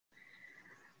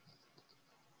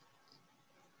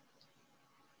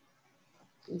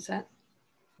Reset.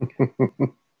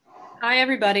 Hi,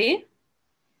 everybody.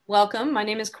 Welcome. My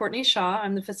name is Courtney Shaw.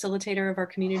 I'm the facilitator of our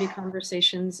Community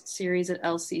Conversations series at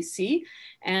LCC,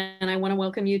 and I want to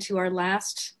welcome you to our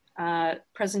last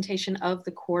presentation of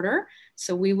the quarter.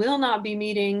 So we will not be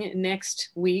meeting next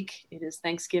week. It is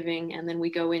Thanksgiving, and then we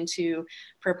go into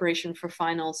preparation for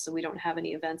finals, so we don't have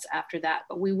any events after that.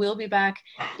 But we will be back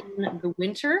in the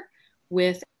winter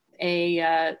with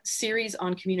a series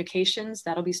on communications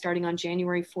that'll be starting on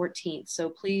January 14th. So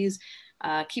please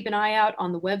keep an eye out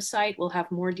on the website. We'll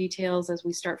have more details as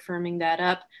we start firming that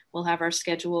up. We'll have our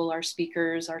schedule, our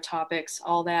speakers, our topics,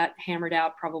 all that hammered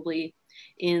out probably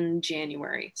in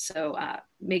January. So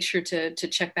make sure to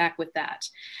check back with that.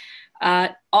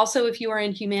 Also, if you are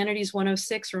in Humanities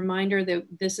 106, reminder that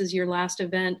this is your last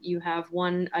event. You have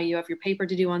your paper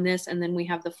to do on this, and then we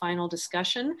have the final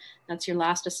discussion. That's your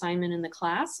last assignment in the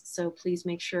class. So please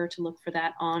make sure to look for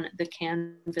that on the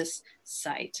Canvas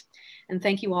site. And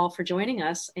thank you all for joining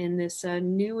us in this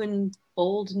new and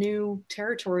bold new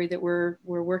territory that we're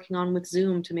working on with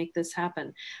Zoom to make this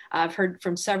happen. I've heard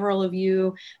from several of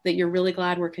you that you're really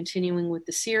glad we're continuing with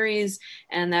the series,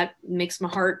 and that makes my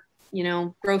heart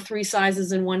grow 3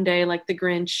 sizes in one day like the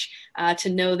Grinch, to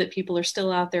know that people are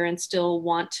still out there and still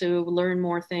want to learn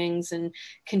more things and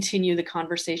continue the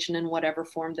conversation in whatever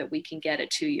form that we can get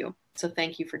it to you. So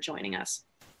thank you for joining us.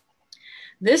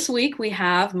 This week we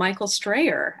have Michael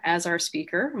Strayer as our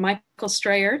speaker. Michael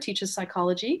Strayer teaches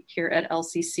psychology here at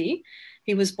LCC.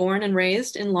 He was born and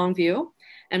raised in Longview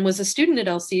and was a student at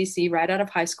LCC right out of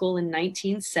high school in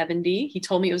 1970. He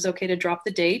told me it was okay to drop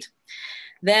the date.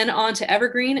 Then on to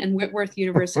Evergreen and Whitworth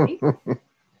University.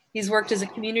 He's worked as a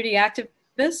community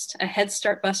activist, a Head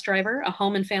Start bus driver, a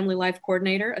home and family life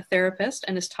coordinator, a therapist,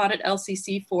 and has taught at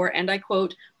LCC for, and I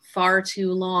quote, far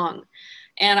too long.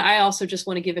 And I also just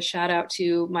want to give a shout out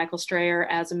to Michael Strayer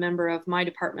as a member of my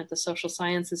department, the Social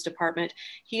Sciences Department.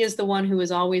 He is the one who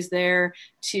is always there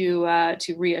to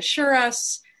reassure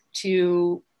us,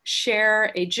 to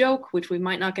share a joke, which we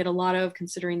might not get a lot of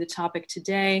considering the topic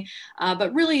today,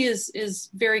 but really is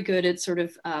very good at sort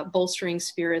of bolstering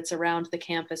spirits around the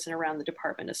campus and around the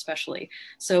department especially.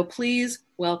 So please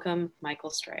welcome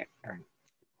Michael Strayer.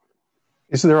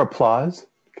 Is there applause?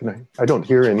 I don't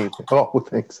hear anything. Oh, well,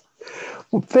 thanks.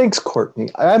 Well, thanks, Courtney.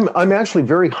 I'm actually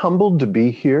very humbled to be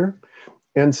here.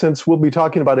 And since we'll be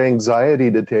talking about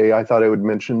anxiety today, I thought I would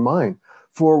mention mine.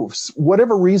 For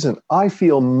whatever reason, I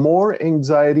feel more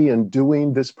anxiety in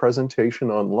doing this presentation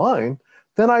online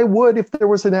than I would if there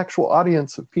was an actual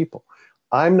audience of people.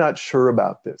 I'm not sure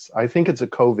about this. I think it's a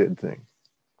COVID thing.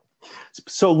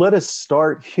 So let us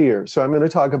start here. So I'm going to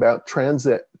talk about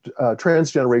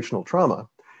transgenerational trauma.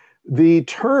 The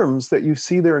terms that you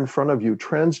see there in front of you,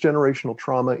 transgenerational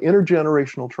trauma,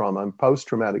 intergenerational trauma, and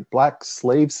post-traumatic Black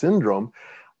slave syndrome,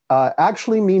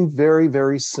 actually mean very,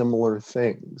 very similar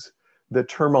things. The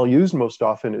term I'll use most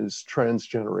often is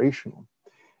transgenerational.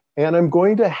 And I'm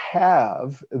going to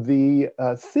have the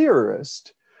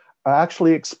theorist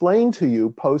actually explain to you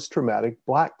post-traumatic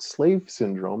Black slave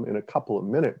syndrome in a couple of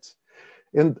minutes.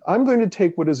 And I'm going to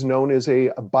take what is known as a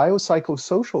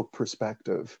biopsychosocial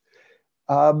perspective,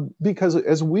 because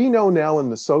as we know now in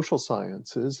the social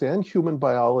sciences and human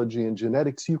biology and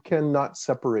genetics, you cannot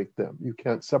separate them. You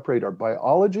can't separate our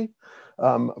biology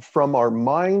from our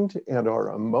mind and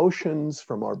our emotions,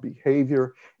 from our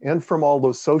behavior, and from all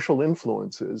those social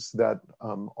influences that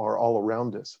are all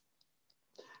around us.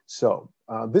 So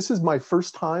this is my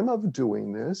first time of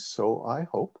doing this, so I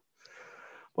hope.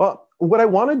 Well, what I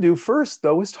want to do first,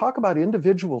 though, is talk about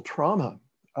individual trauma.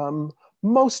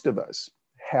 Most of us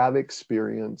have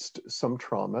experienced some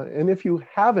trauma, and if you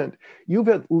haven't, you've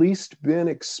at least been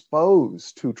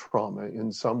exposed to trauma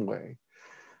in some way.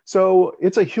 So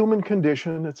it's a human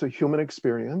condition, it's a human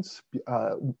experience,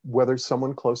 whether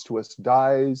someone close to us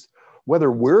dies,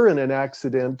 whether we're in an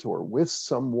accident or with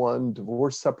someone,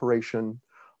 divorce, separation,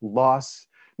 loss.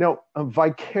 Now, a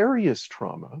vicarious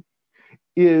trauma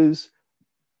is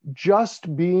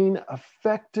just being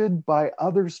affected by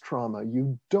others' trauma.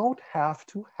 You don't have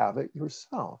to have it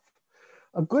yourself.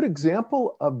 A good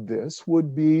example of this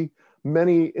would be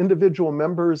many individual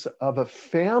members of a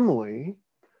family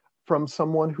from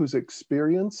someone who's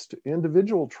experienced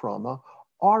individual trauma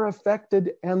are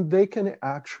affected, and they can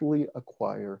actually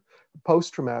acquire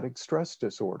post-traumatic stress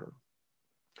disorder.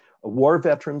 War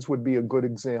veterans would be a good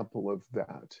example of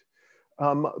that.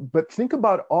 But think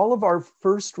about all of our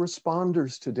first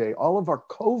responders today, all of our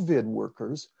COVID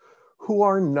workers who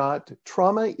are not,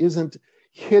 trauma isn't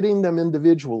hitting them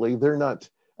individually. They're not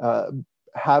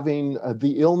having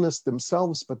the illness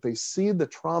themselves, but they see the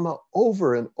trauma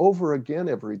over and over again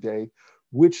every day,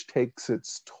 which takes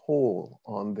its toll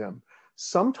on them.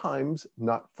 Sometimes,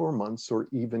 not for months or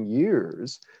even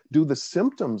years, do the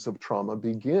symptoms of trauma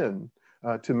begin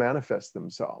to manifest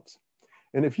themselves.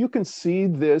 And if you can see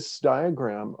this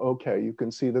diagram, okay, you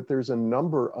can see that there's a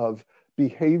number of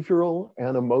behavioral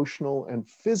and emotional and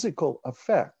physical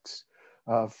effects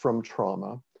from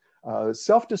trauma.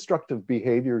 Self-destructive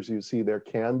behaviors you see there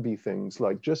can be things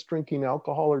like just drinking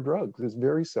alcohol or drugs is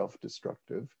very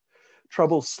self-destructive.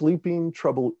 Trouble sleeping,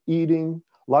 trouble eating,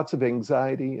 lots of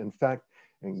anxiety. In fact,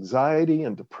 anxiety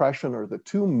and depression are the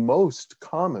two most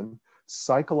common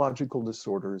psychological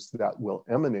disorders that will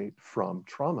emanate from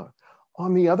trauma.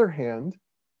 On the other hand,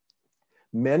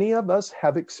 many of us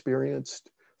have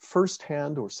experienced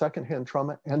firsthand or secondhand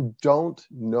trauma and don't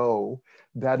know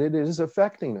that it is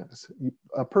affecting us.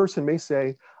 A person may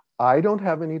say, I don't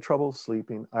have any trouble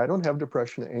sleeping, I don't have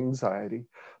depression, anxiety,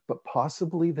 but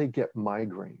possibly they get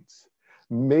migraines.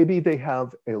 Maybe they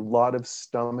have a lot of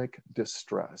stomach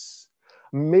distress.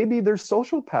 Maybe their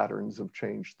social patterns have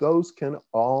changed. Those can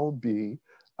all be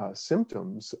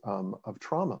symptoms of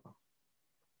trauma.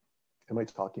 Am I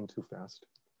talking too fast?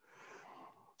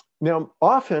 Now,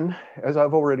 often, as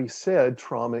I've already said,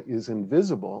 trauma is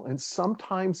invisible, and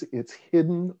sometimes it's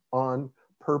hidden on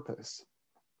purpose.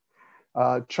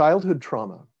 Childhood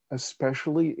trauma,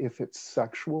 especially if it's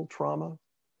sexual trauma,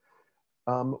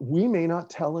 we may not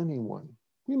tell anyone.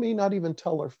 We may not even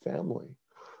tell our family.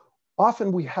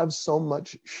 Often we have so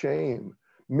much shame.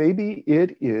 Maybe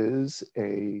it is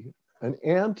an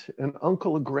aunt, an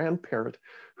uncle, a grandparent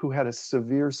who had a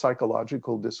severe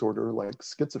psychological disorder like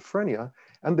schizophrenia,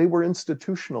 and they were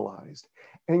institutionalized.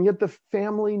 And yet the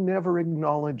family never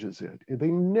acknowledges it. They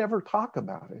never talk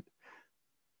about it.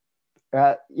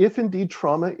 If indeed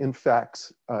trauma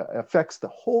affects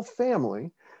the whole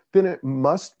family, then it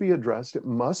must be addressed, it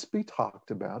must be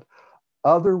talked about.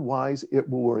 Otherwise, it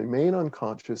will remain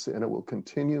unconscious and it will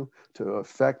continue to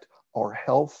affect our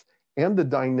health and the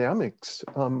dynamics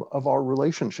of our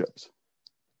relationships.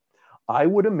 I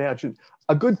would imagine,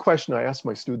 a good question I ask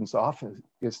my students often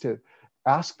is to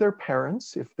ask their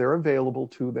parents, if they're available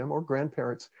to them, or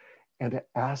grandparents, and to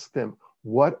ask them,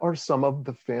 what are some of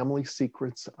the family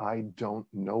secrets I don't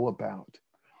know about?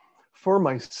 For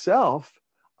myself,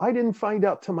 I didn't find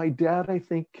out till my dad, I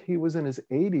think he was in his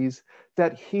 80s,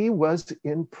 that he was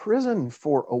in prison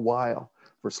for a while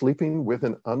for sleeping with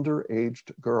an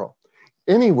underaged girl.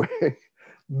 Anyway,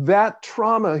 that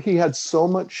trauma, he had so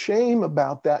much shame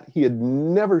about that. He had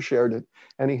never shared it,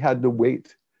 and he had to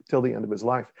wait till the end of his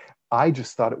life. I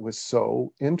just thought it was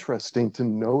so interesting to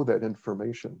know that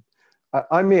information.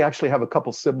 I may actually have a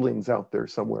couple siblings out there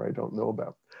somewhere I don't know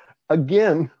about.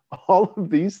 Again, all of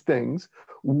these things,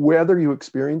 whether you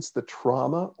experience the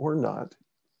trauma or not,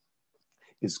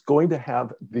 is going to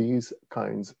have these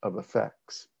kinds of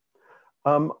effects.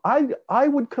 I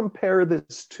would compare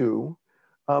this to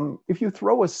if you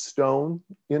throw a stone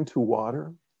into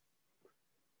water,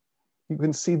 you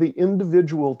can see the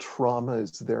individual trauma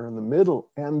is there in the middle,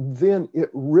 and then it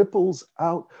ripples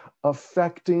out,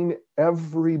 affecting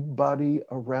everybody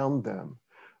around them.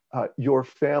 Your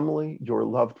family, your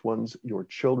loved ones, your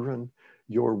children,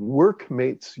 your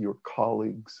workmates, your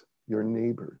colleagues, your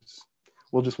neighbors.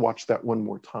 We'll just watch that one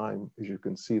more time as you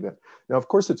can see that. Now, of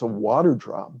course, it's a water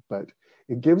drop, but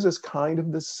it gives us kind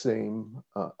of the same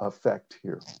effect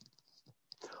here.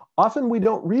 Often we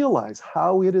don't realize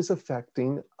how it is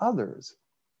affecting others.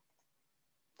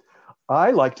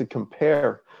 I like to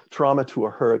compare trauma to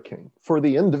a hurricane. For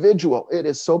the individual, it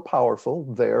is so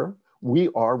powerful. There we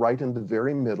are right in the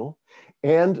very middle,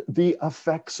 and the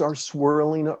effects are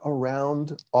swirling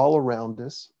around, all around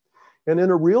us. And in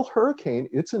a real hurricane,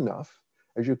 it's enough,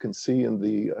 as you can see in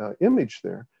the image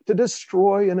there, to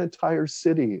destroy an entire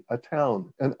city, a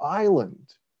town, an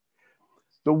island.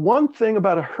 The one thing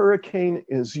about a hurricane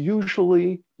is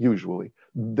usually,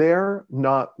 they're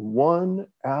not one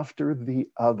after the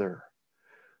other.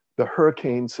 The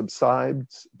hurricane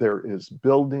subsides, there is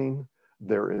building,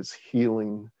 there is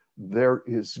healing, there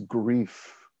is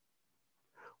grief.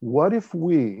 What if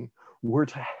we were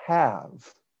to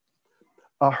have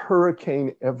a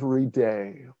hurricane every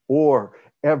day, or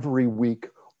every week,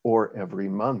 or every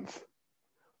month?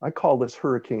 I call this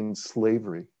hurricane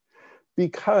slavery,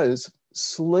 because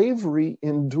slavery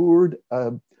endured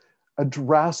a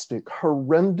drastic,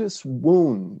 horrendous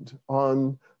wound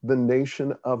on the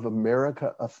nation of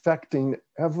America, affecting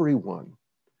everyone.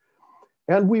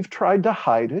 And we've tried to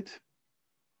hide it.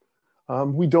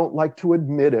 We don't like to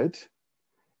admit it.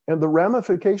 And the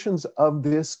ramifications of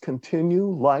this continue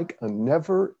like a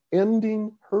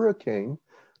never-ending hurricane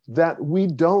that we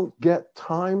don't get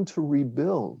time to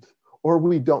rebuild, or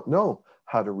we don't know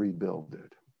how to rebuild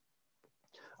it.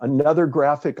 Another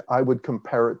graphic I would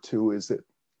compare it to is it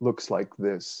looks like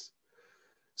this.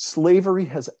 Slavery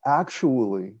has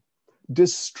actually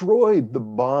destroyed the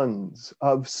bonds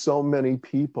of so many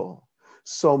people,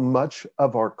 so much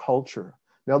of our culture.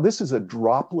 Now, this is a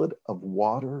droplet of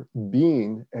water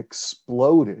being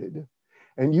exploded,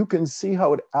 and you can see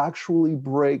how it actually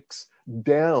breaks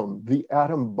down the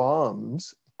atom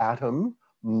bombs, atom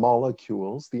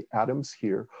molecules, the atoms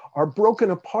here, are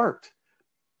broken apart,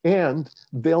 and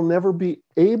they'll never be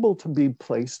able to be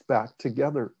placed back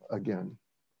together again.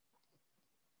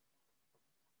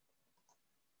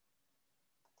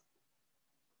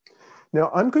 Now,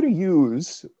 I'm going to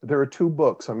use, there are two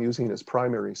books I'm using as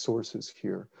primary sources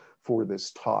here for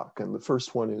this talk. And the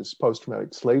first one is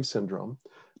Post-Traumatic Slave Syndrome,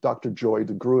 Dr. Joy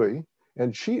DeGruy,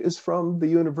 and she is from the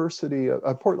University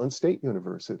of Portland State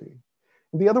University.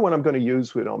 And the other one I'm going to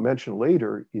use, which I'll mention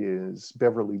later, is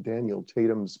Beverly Daniel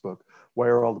Tatum's book, Why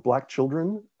Are All the Black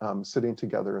Children Sitting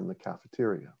Together in the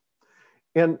Cafeteria?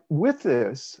 And with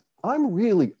this, I'm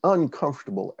really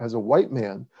uncomfortable as a white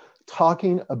man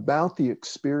talking about the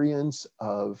experience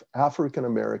of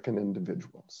African-American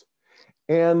individuals.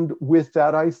 And with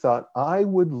that, I thought I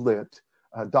would let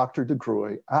Dr.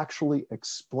 DeGruy actually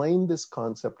explain this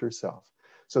concept herself.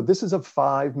 So this is a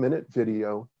 5-minute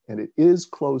video, and it is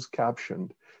closed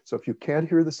captioned. So if you can't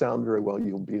hear the sound very well,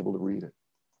 you'll be able to read it.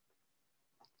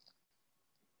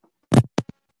 It's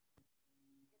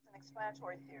an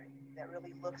explanatory theory that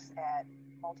really looks at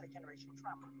multi-generational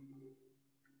trauma.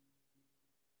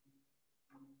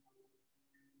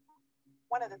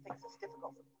 One of the things that's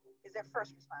difficult for people is their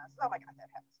first response. Oh my God, that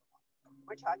happened so long.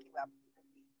 We're talking about people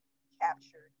being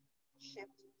captured,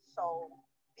 shipped, sold,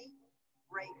 beaten,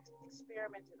 raped,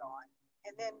 experimented on.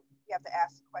 And then you have to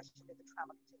ask the question, did the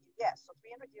trauma continue? Yes, so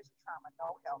 300 years of trauma,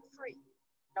 no help, free.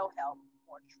 No help,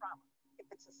 more trauma.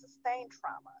 If it's a sustained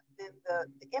trauma, then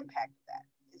the impact of that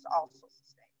is also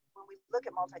sustained. When we look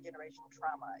at multi-generational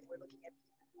trauma, we're looking at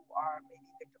people who are maybe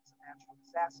victims of natural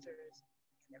disasters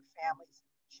and their families,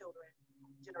 children,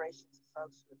 generations of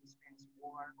folks who have experienced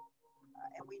war.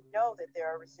 And we know that there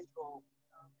are residual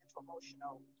mental,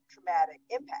 emotional, traumatic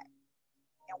impact.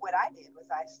 And what I did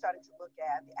was I started to look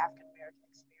at the African-American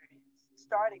experience,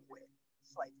 starting with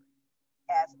slavery,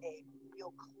 as a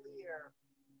real clear,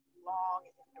 long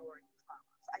enduring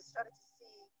trauma. I started to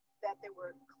see that there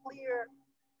were clear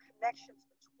connections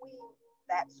between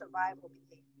that survival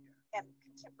behavior and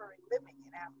contemporary living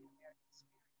in African-American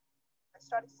experience. I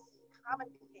started to see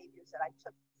common behaviors that I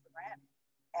took for granted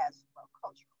as well,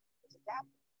 cultural, as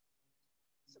adaptive,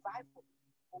 survival.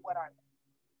 Well, what are they?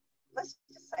 Let's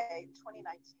just say 2019,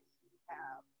 we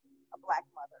have a Black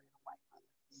mother and a white mother.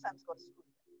 The sons go to school.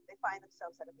 They find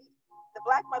themselves at a meeting. The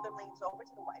Black mother leans over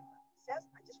to the white mother and says,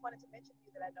 I just wanted to mention to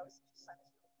you that I noticed that your son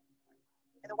is really good.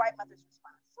 And the white mother's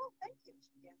response, oh, thank you.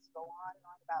 She begins to go on and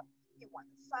on about he won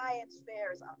the science fair,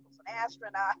 his uncle's an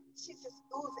astronaut. She's just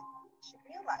oozing. She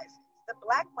realizes the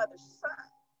Black mother's son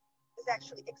is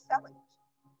actually excelling.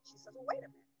 She says, well, wait a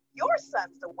minute. Your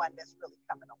son's the one that's really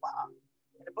coming along.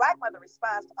 And the Black mother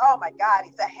responds, oh my God,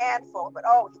 he's a handful, but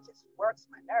oh, he just works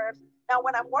my nerves. Now,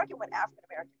 when I'm working with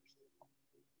African-American people,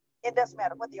 it doesn't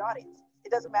matter what the audience is. It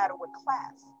doesn't matter what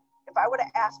class. If I were to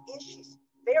ask, is she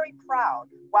very proud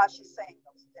while she's saying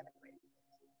those denigrating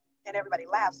things? And everybody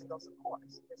laughs and goes, of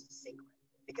course, there's a secret.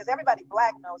 Because everybody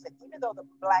Black knows that even though the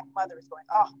Black mother is going,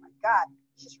 oh my God,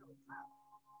 she's really proud.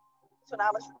 So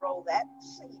now let's roll that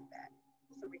scene back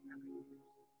 300 years.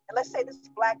 And let's say this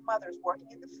Black mother is working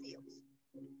in the fields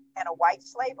and a white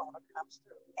slave owner comes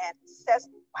through and says,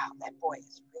 wow, that boy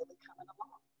is really coming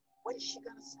along. What is she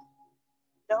gonna say?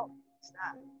 No, he's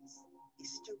not.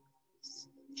 He's stupid. He's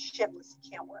shiftless. He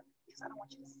can't work because I don't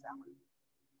want you to sell him.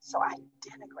 So I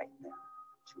denigrate them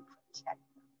to protect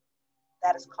them.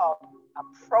 That is called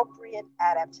appropriate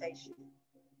adaptation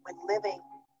when living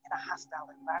in a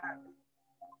hostile environment.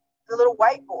 The little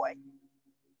white boy,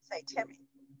 say Timmy,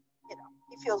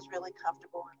 he feels really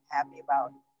comfortable and happy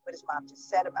about what his mom just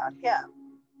said about him.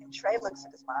 And Trey looks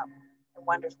at his mom and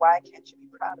wonders, why can't you be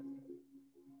proud of me?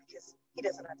 Because he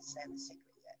doesn't understand the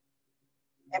secret yet.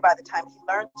 And by the time he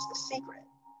learns the secret,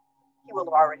 he will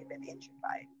have already been injured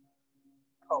by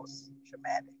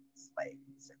post-traumatic slave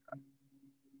syndrome.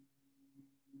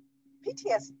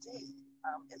 PTSD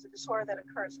is a disorder that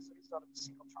occurs as a result of a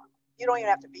single trauma. You don't even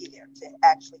have to be there to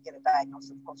actually get a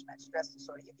diagnosis of post-traumatic stress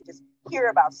disorder. You can just hear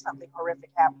about something horrific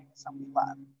happening to someone you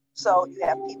love. So you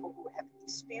have people who have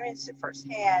experienced it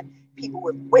firsthand, people who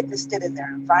have witnessed it in their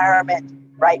environment,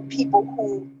 right? People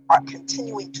who are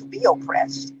continuing to be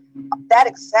oppressed. That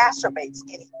exacerbates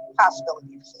any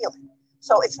possibility of healing.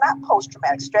 So it's not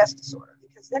post-traumatic stress disorder.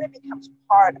 because then it becomes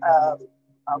part of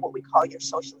what we call your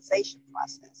socialization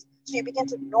process. So you begin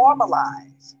to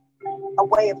normalize a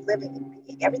way of living and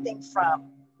being, everything from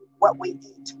what we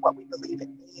eat to what we believe it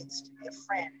means to be a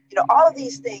friend. You know, all of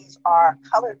these things are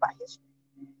colored by history.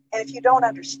 And if you don't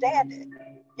understand it,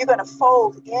 you're going to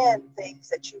fold in things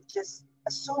that you just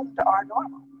assumed are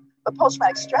normal. But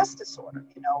post-traumatic stress disorder,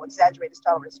 you know, exaggerated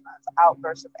startle response,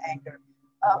 outbursts of anger,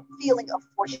 feeling of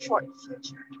foreshortened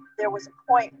future. There was a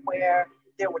point where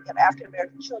there were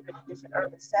African-American children in different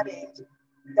urban settings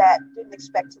that didn't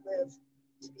expect to live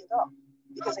to be adult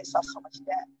because they saw so much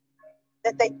death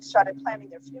that they started planning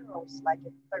their funerals like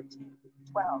at 13,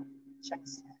 12,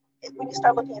 when you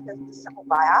start looking at the simple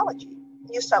biology,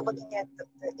 you start looking at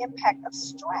the impact of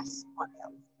stress on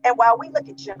health. And while we look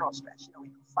at general stress, you know,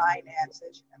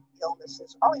 finances,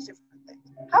 illnesses, all these different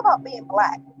things. How about being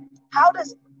Black? How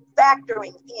does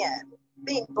factoring in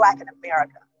being Black in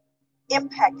America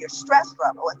impact your stress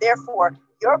level and therefore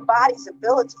your body's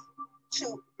ability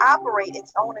to operate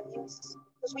its own immune system?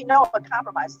 Because we know it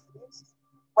compromises the immune system.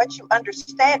 Once you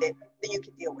understand it, then you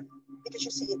can deal with it because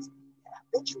you see it's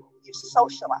habitual. You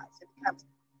socialize. It becomes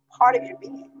part of your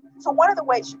being. So one of the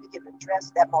ways you begin to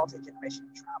address that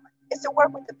multi-generational trauma is to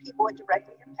work with the people it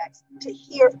directly impacts, to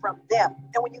hear from them.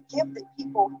 And when you give the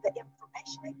people the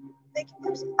information, they can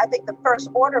use it. I think the first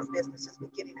order of business is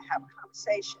beginning to have a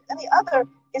conversation. And the other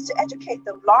is to educate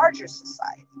the larger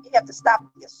society. You have to stop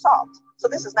the assault. So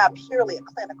this is not purely a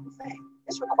clinical thing.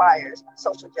 This requires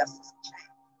social justice and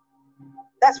change.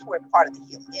 That's where part of the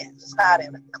healing is. It's not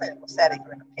in a clinical setting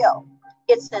or in a pill.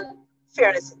 It's in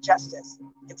fairness and justice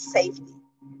and safety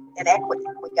and equity.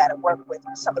 We got to work with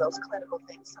some of those clinical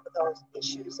things, some of those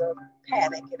issues of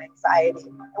panic and anxiety.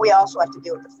 And we also have to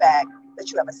deal with the fact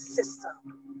that you have a system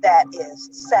that is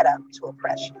set up to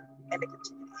oppress you and to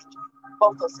continue to hate you.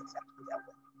 Both those things have to be dealt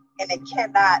with. And they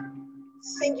cannot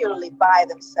singularly by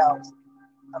themselves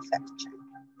affect change.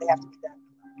 They have to be done.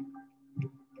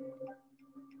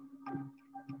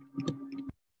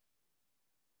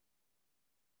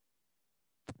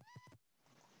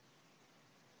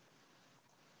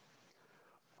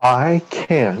 I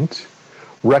can't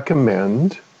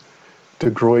recommend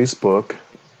DeGroy's book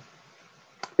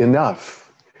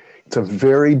enough. It's a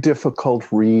very difficult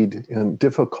read, and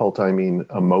difficult, I mean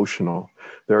emotional.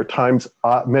 There are times,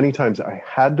 many times I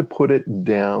had to put it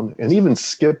down and even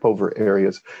skip over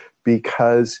areas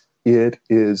because it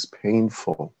is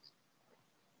painful.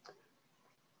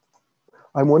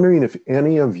 I'm wondering if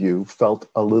any of you felt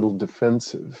a little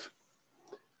defensive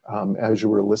as you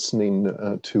were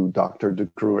listening to Dr.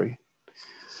 DeGroy.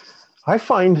 I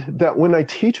find that when I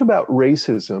teach about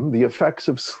racism, the effects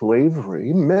of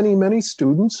slavery, many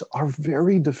students are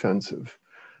very defensive.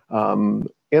 And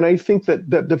I think that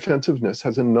defensiveness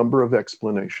has a number of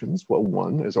explanations. Well,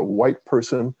 one, as a white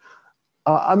person,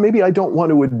 maybe I don't want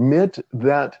to admit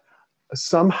that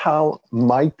somehow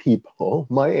my people,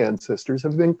 my ancestors,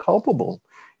 have been culpable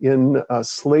in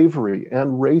slavery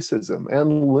and racism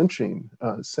and lynching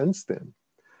since then.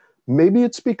 Maybe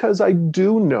it's because I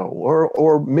do know,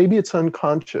 or maybe it's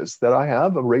unconscious that I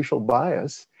have a racial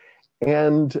bias.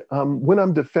 And when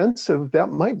I'm defensive, that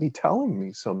might be telling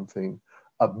me something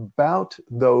about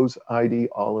those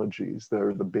ideologies, that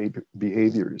are the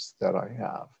behaviors that I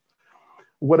have.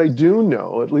 What I do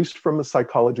know, at least from a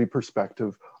psychology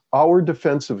perspective, our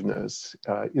defensiveness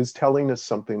is telling us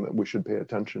something that we should pay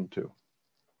attention to.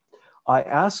 I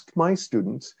ask my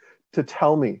students to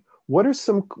tell me, what are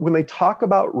some, when they talk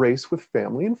about race with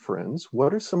family and friends,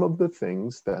 what are some of the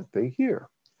things that they hear?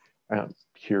 And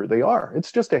here they are.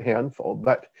 It's just a handful,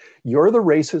 but you're the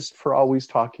racist for always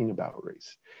talking about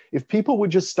race. If people would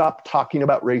just stop talking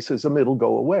about racism, it'll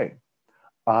go away.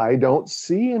 I don't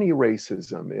see any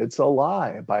racism. It's a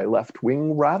lie by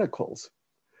left-wing radicals.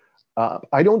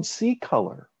 I don't see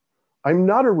color. I'm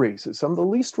not a racist. I'm the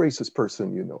least racist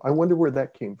person you know. I wonder where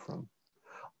that came from.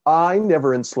 I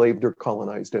never enslaved or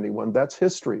colonized anyone. That's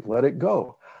history. Let it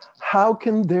go. How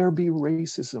can there be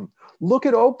racism? Look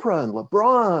at Oprah and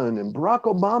LeBron and Barack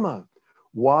Obama.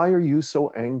 Why are you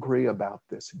so angry about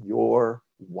this? You're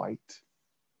white.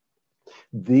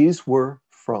 These were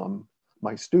from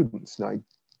my students. Now, I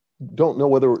don't know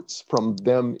whether it's from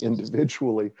them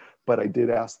individually, but I did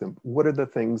ask them, what are the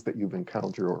things that you've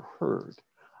encountered or heard?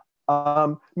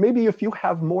 Maybe if you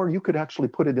have more, you could actually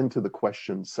put it into the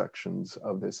question sections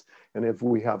of this. And if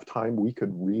we have time, we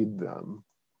could read them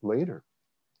later.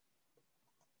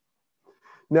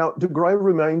 Now, DeGroy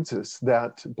reminds us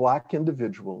that Black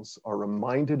individuals are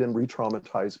reminded and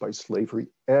re-traumatized by slavery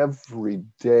every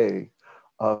day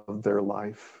of their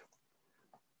life.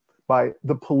 By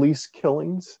the police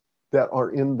killings, that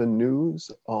are in the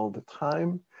news all the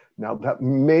time. Now, that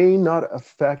may not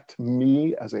affect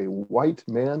me as a white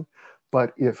man,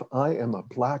 but if I am a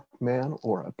Black man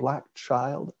or a Black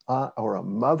child or a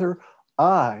mother,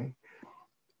 I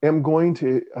am going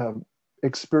to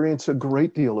experience a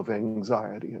great deal of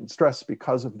anxiety and stress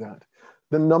because of that.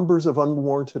 The numbers of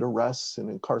unwarranted arrests and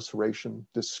incarceration,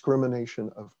 discrimination,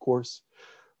 of course.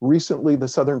 Recently, the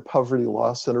Southern Poverty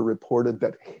Law Center reported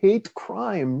that hate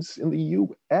crimes in the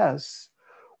US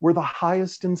were the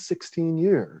highest in 16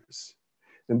 years.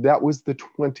 And that was the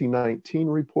 2019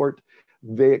 report.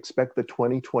 They expect the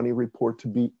 2020 report to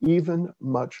be even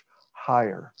much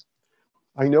higher.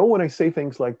 I know when I say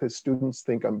things like this, students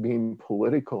think I'm being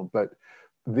political, but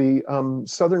the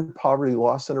Southern Poverty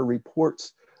Law Center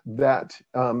reports that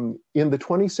in the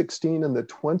 2016 and the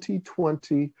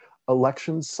 2020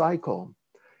 election cycle,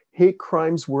 hate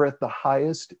crimes were at the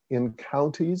highest in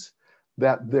counties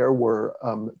that there were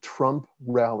Trump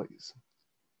rallies.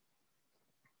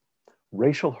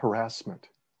 Racial harassment.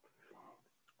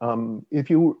 If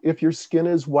your skin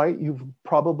is white, you've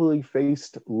probably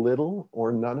faced little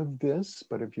or none of this,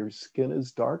 but if your skin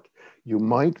is dark, you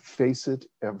might face it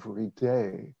every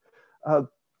day.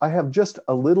 I have just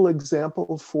a little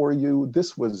example for you.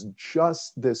 This was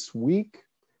just this week.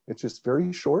 It's just very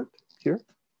short here.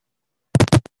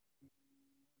 A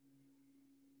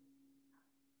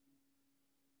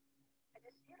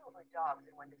dispute over dogs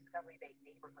in one Discovery-based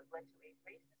neighborhood led to a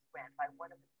racist rant by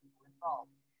one of the people involved.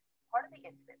 Part of the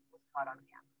incident was caught on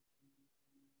camera.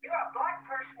 You're a Black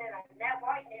person in a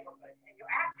white neighborhood, and you're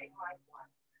acting like one.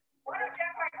 Why don't you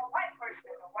act like a white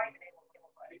person in a white neighborhood?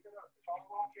 It's all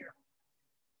wrong here.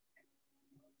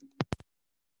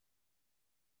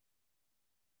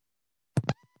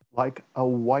 Like a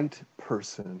white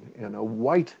person in a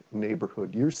white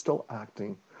neighborhood, you're still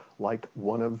acting like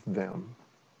one of them.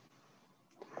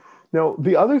 Now,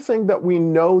 the other thing that we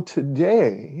know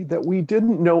today that we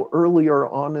didn't know earlier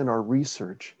on in our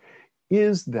research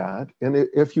is that, and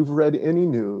if you've read any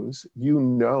news, you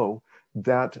know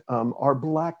that our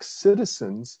Black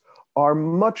citizens are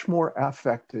much more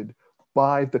affected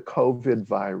by the COVID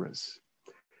virus.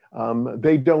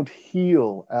 They don't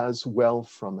heal as well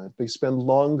from it. They spend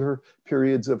longer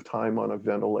periods of time on a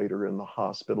ventilator in the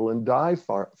hospital and die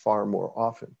far more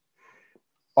often.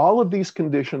 All of these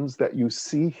conditions that you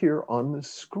see here on the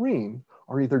screen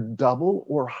are either double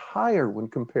or higher when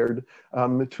compared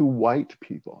to white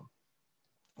people.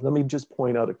 Let me just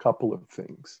point out a couple of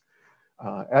things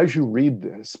as you read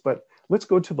this, but let's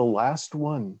go to the last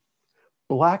one.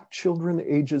 Black children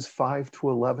ages 5 to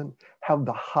 11 have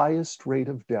the highest rate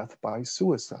of death by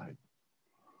suicide.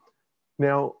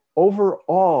 Now,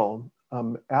 overall,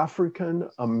 African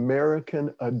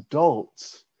American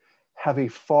adults have a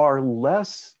far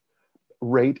less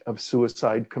rate of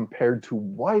suicide compared to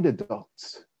white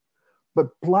adults. But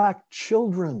Black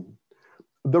children,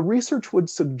 the research would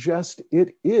suggest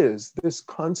it is this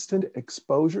constant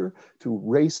exposure to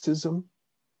racism,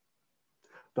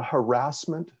 the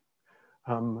harassment,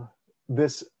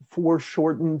 this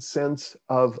foreshortened sense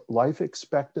of life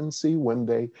expectancy when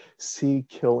they see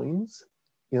killings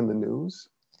in the news.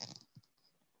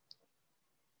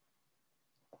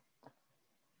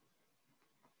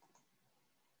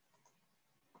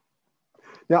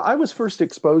 Now, I was first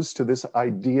exposed to this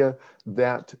idea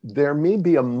that there may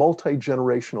be a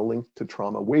multi-generational link to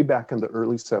trauma way back in the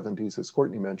early 70s, as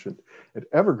Courtney mentioned, at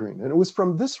Evergreen. And it was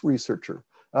from this researcher,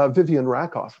 Vivian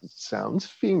Rakoff. It sounds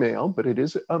female, but it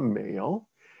is a male.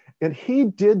 And he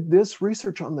did this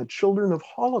research on the children of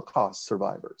Holocaust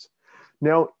survivors.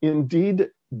 Now, indeed,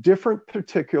 different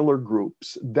particular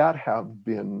groups that have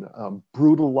been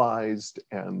brutalized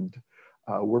and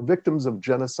were victims of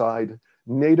genocide,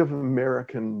 Native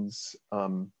Americans,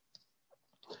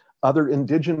 other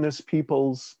indigenous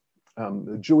peoples,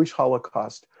 the Jewish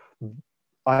Holocaust.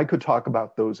 I could talk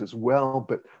about those as well,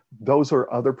 but those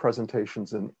are other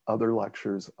presentations and other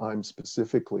lectures. I'm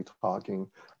specifically talking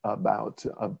about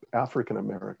African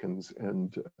Americans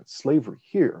and slavery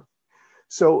here.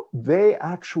 So they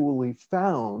actually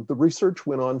found, the research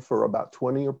went on for about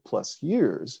 20 or plus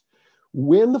years.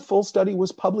 When the full study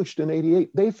was published in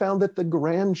 '88, they found that the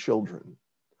grandchildren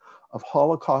of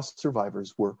Holocaust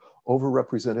survivors were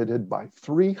overrepresented by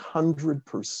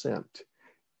 300%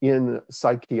 in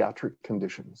psychiatric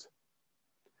conditions.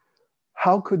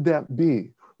 How could that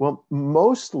be? Well,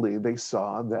 mostly they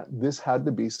saw that this had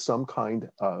to be some kind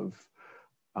of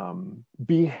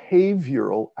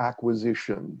behavioral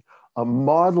acquisition, a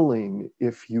modeling,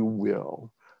 if you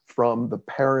will, from the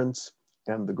parents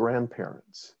and the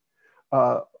grandparents.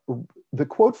 the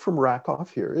quote from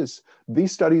Rakoff here is,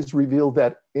 these studies reveal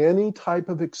that any type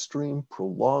of extreme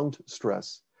prolonged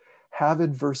stress have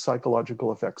adverse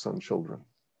psychological effects on children,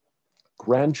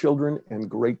 grandchildren, and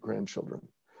great-grandchildren,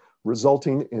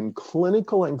 resulting in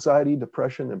clinical anxiety,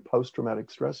 depression, and post-traumatic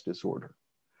stress disorder.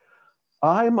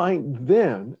 I might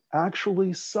then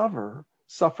actually suffer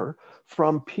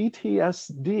from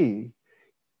PTSD,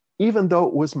 even though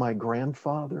it was my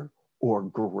grandfather or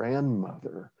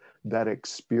grandmother that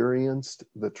experienced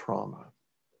the trauma.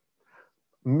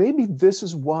 Maybe this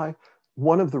is why,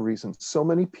 one of the reasons so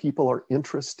many people are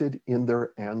interested in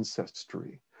their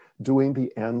ancestry, doing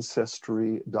the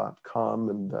ancestry.com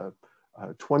and the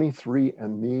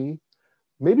 23andMe.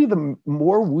 Maybe the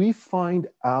more we find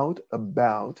out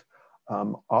about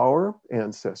our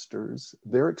ancestors,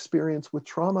 their experience with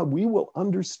trauma, we will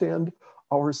understand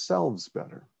ourselves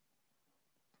better.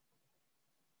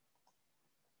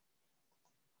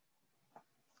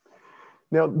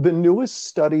 Now, the newest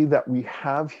study that we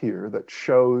have here that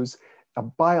shows a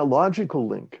biological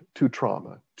link to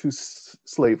trauma, to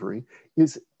slavery,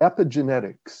 is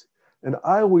epigenetics. And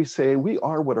I always say we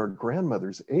are what our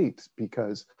grandmothers ate,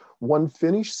 because one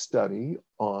Finnish study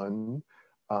on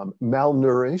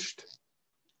malnourished,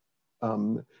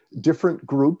 different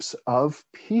groups of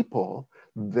people,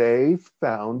 they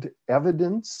found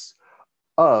evidence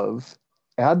of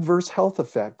adverse health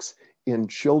effects in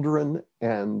children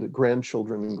and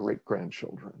grandchildren and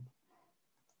great-grandchildren.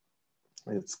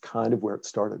 It's kind of where it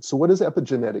started. So what does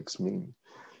epigenetics mean?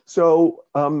 So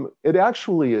it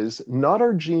actually is not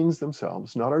our genes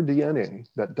themselves, not our DNA,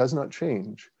 that does not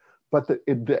change, but the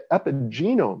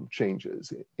epigenome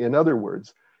changes. In other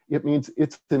words, it means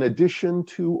it's an addition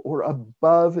to or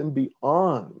above and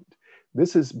beyond.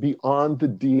 This is beyond the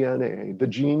DNA, the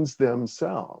genes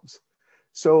themselves.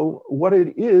 So what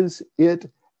it is, it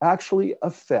actually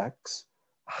affects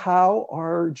how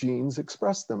our genes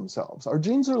express themselves. Our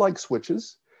genes are like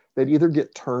switches that either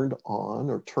get turned on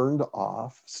or turned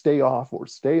off or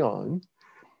stay on.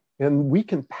 And we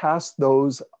can pass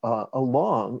those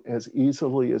along as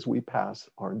easily as we pass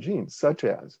our genes, such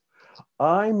as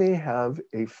I may have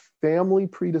a family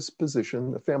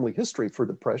predisposition, a family history for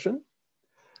depression,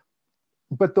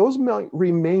 but those might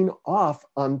remain off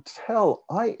until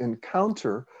I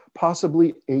encounter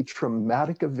possibly a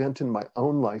traumatic event in my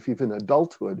own life, even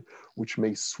adulthood, which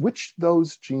may switch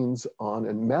those genes on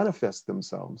and manifest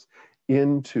themselves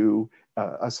into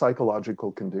a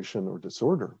psychological condition or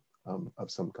disorder of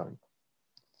some kind.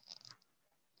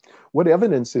 What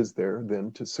evidence is there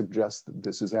then to suggest that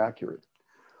this is accurate?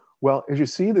 Well, as you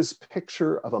see this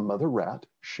picture of a mother rat,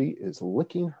 she is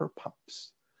licking her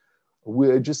pups.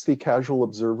 Just the casual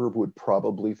observer would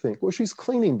probably think, well, she's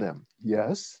cleaning them.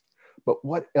 Yes, but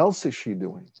what else is she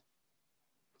doing?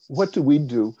 What do we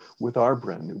do with our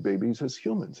brand new babies as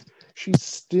humans? She's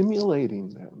stimulating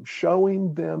them,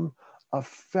 showing them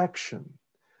affection.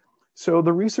 So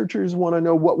the researchers want to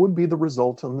know what would be the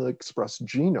result on the expressed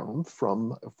genome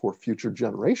for future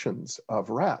generations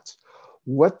of rats.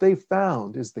 What they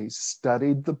found is they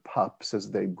studied the pups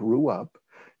as they grew up,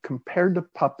 compared to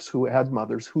pups who had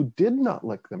mothers who did not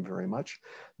lick them very much.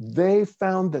 They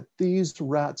found that these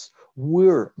rats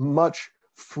were much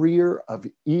freer of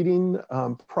eating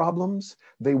problems.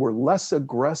 They were less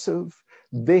aggressive.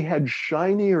 They had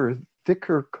shinier,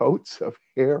 thicker coats of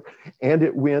hair, and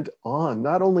it went on.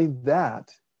 Not only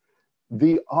that,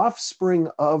 the offspring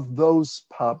of those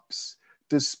pups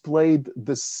displayed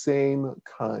the same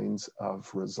kinds of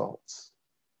results.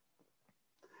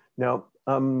 Now,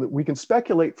 we can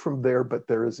speculate from there, but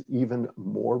there is even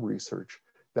more research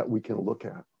that we can look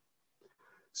at.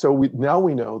 So now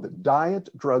we know that diet,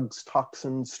 drugs,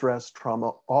 toxins, stress,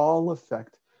 trauma all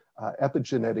affect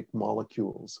epigenetic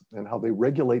molecules and how they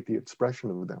regulate the expression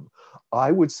of them.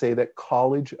 I would say that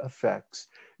college affects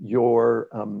your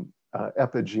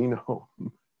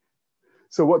epigenome.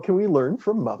 So what can we learn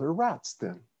from mother rats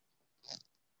then?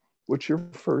 What's your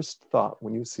first thought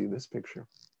when you see this picture?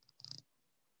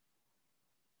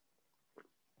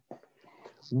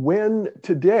 When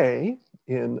today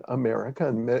in America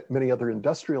and many other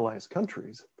industrialized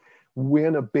countries,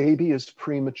 when a baby is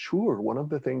premature, one of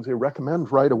the things they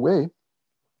recommend right away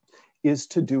is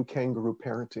to do kangaroo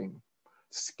parenting,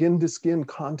 skin-to-skin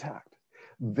contact.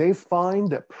 They find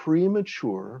that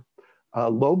premature,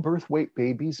 low birth weight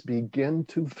babies begin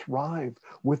to thrive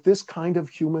with this kind of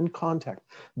human contact.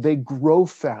 They grow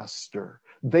faster,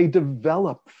 they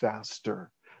develop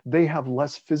faster, they have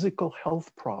less physical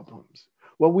health problems.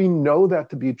 Well, we know that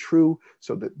to be true,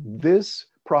 so that this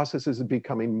process is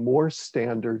becoming more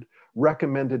standard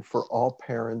recommended for all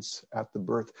parents at the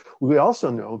birth. We also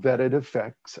know that it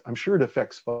affects, I'm sure it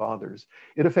affects fathers.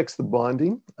 It affects the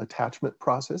bonding, attachment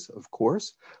process, of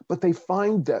course, but they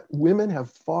find that women have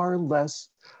far less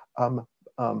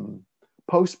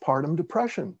postpartum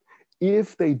depression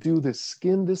if they do this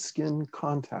skin-to-skin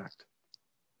contact.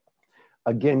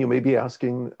 Again, you may be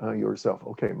asking yourself,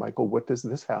 okay, Michael, what does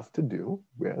this have to do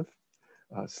with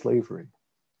slavery?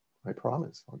 I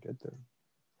promise I'll get there.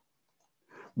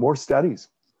 More studies,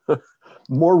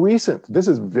 more recent. This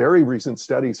is very recent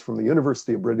studies from the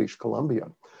University of British Columbia.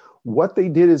 What they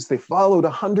did is they followed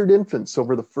 100 infants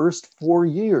over the first 4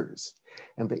 years,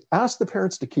 and they asked the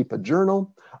parents to keep a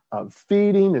journal of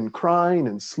feeding and crying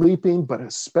and sleeping, but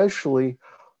especially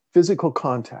physical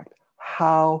contact.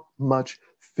 How much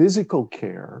physical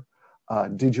care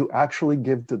did you actually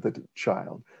give to the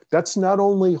child? That's not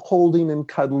only holding and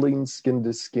cuddling skin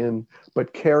to skin,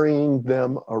 but carrying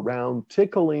them around,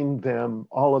 tickling them,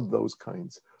 all of those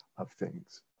kinds of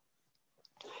things.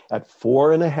 At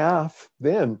 4.5,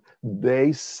 then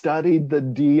they studied the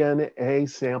DNA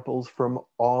samples from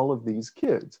all of these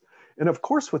kids. And of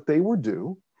course, what they would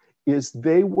do is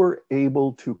they were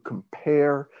able to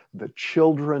compare the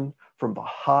children from the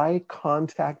high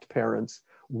contact parents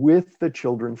with the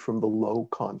children from the low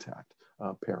contact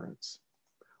parents.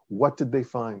 What did they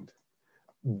find?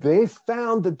 They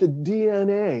found that the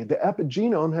DNA, the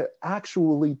epigenome, had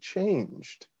actually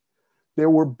changed. There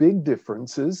were big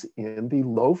differences in the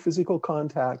low physical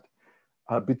contact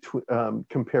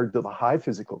compared to the high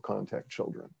physical contact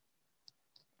children.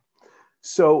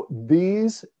 So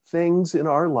these things in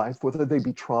our life, whether they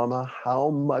be trauma, how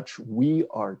much we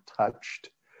are touched,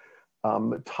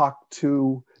 talk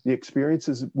to the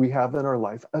experiences we have in our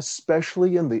life,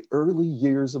 especially in the early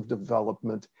years of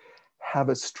development, have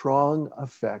a strong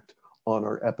effect on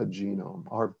our epigenome,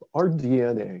 our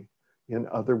DNA, in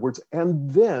other words,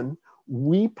 and then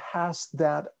we pass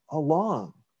that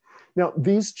along. Now,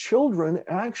 these children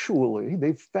actually,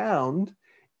 they found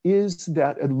is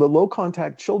that the low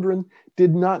contact children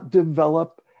did not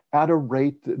develop at a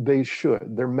rate that they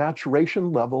should. Their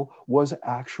maturation level was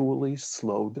actually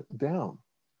slowed down.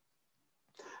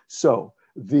 So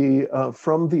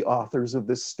from the authors of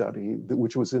this study,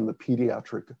 which was in the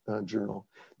pediatric journal,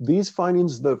 these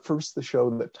findings, first to show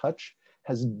that touch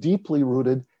has deeply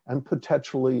rooted and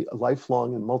potentially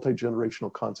lifelong and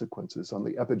multi-generational consequences on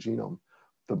the epigenome,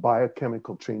 the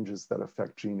biochemical changes that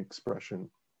affect gene expression.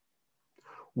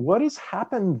 What has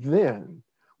happened then,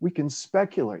 we can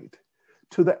speculate,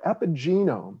 to the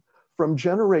epigenome from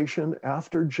generation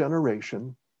after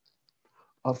generation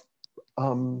of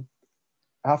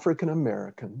African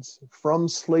Americans from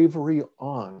slavery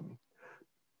on.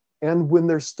 And when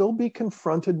they're still be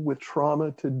confronted with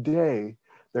trauma today,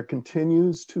 there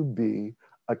continues to be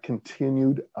a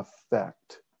continued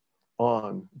effect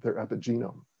on their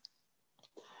epigenome.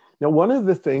 Now, one of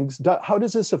the things, how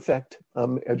does this affect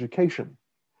education?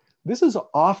 This is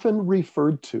often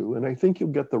referred to, and I think you'll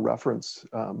get the reference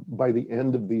by the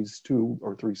end of these 2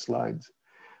 or 3 slides,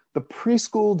 the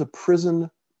preschool to prison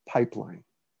pipeline.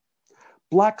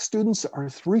 Black students are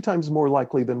 3 times more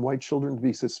likely than white children to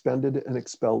be suspended and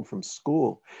expelled from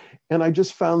school. And I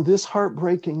just found this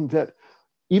heartbreaking that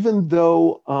even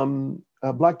though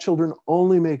Black children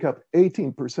only make up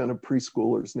 18% of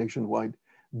preschoolers nationwide,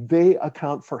 they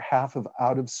account for half of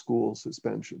out-of-school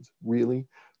suspensions. Really,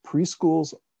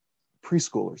 preschoolers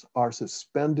are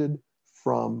suspended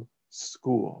from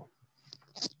school.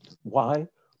 Why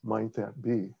might that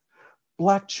be?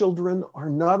 Black children are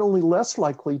not only less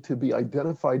likely to be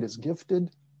identified as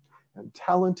gifted and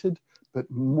talented, but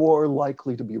more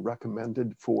likely to be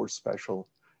recommended for special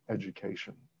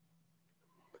education.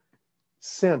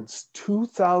 Since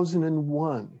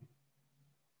 2001,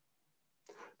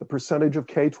 the percentage of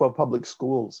K-12 public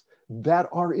schools that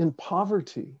are in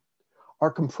poverty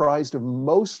are comprised of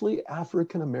mostly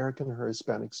African American or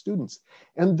Hispanic students.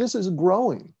 And this is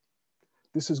growing.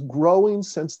 This is growing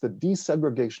since the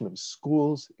desegregation of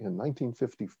schools in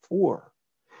 1954.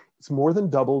 It's more than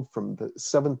doubled from the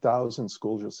 7,000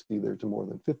 schools you'll see there to more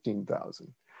than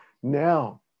 15,000.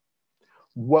 Now,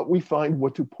 what we find,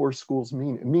 what do poor schools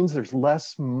mean? It means there's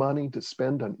less money to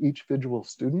spend on each individual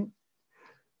student.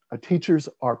 Teachers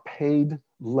are paid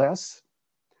less.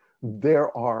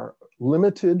 There are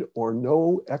limited or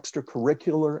no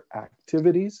extracurricular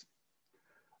activities.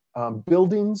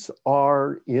 Buildings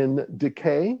are in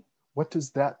decay. What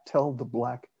does that tell the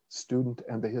Black student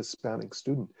and the Hispanic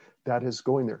student that is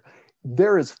going there?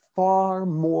 There is far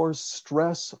more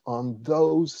stress on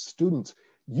those students.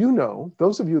 You know,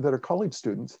 those of you that are college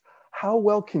students, how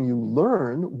well can you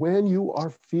learn when you are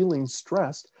feeling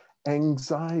stressed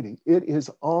anxiety. It is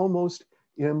almost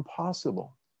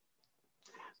impossible.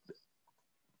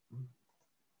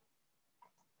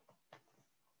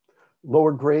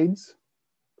 Lower grades,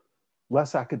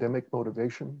 less academic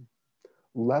motivation,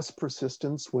 less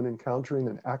persistence when encountering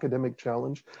an academic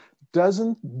challenge.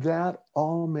 Doesn't that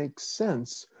all make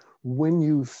sense when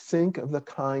you think of the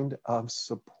kind of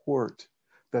support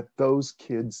that those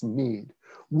kids need?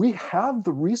 We have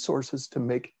the resources to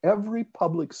make every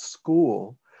public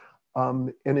school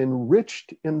an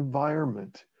enriched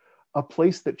environment, a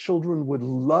place that children would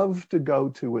love to go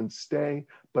to and stay,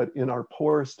 but in our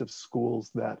poorest of schools,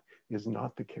 that is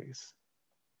not the case.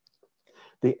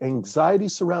 The anxiety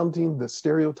surrounding the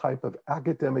stereotype of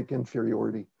academic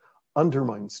inferiority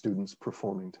undermines students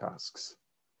performing tasks.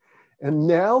 And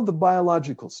now the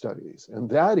biological studies, and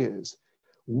that is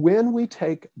when we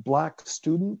take Black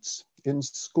students in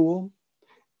school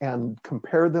and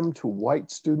compare them to white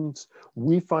students,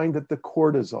 we find that the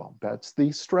cortisol, that's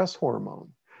the stress hormone,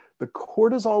 the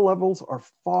cortisol levels are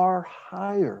far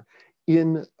higher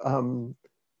in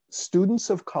students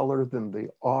of color than they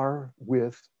are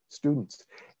with students.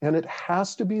 And it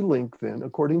has to be linked then,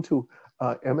 according to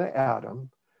Emma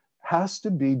Adam, has to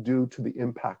be due to the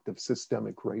impact of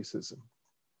systemic racism.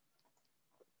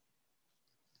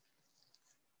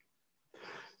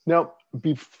 Now,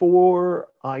 before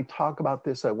I talk about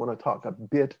this, I want to talk a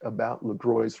bit about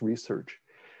LeDroy's research.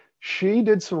 She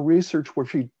did some research where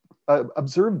she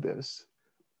observed this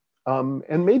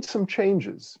and made some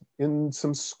changes in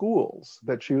some schools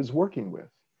that she was working with.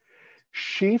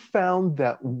 She found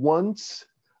that once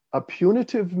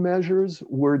punitive measures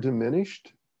were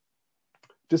diminished,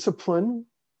 discipline,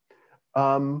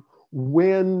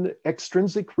 when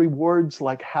extrinsic rewards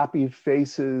like happy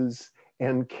faces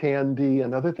and candy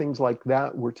and other things like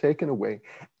that were taken away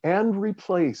and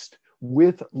replaced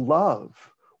with love,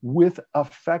 with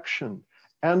affection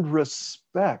and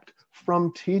respect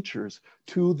from teachers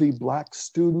to the Black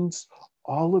students,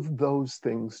 all of those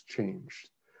things changed.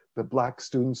 The Black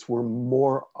students were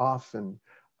more often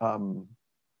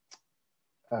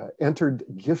entered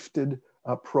gifted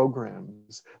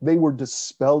programs. They were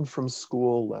dispelled from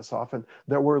school less often.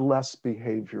 There were less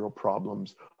behavioral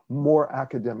problems, more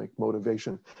academic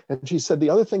motivation. And she said the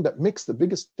other thing that makes the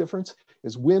biggest difference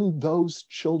is when those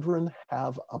children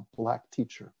have a Black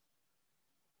teacher.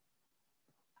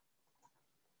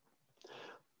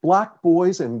 Black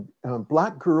boys and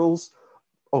Black girls,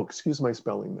 oh, excuse my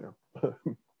spelling there,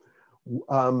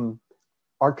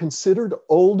 are considered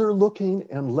older looking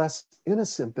and less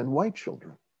innocent than white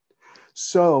children.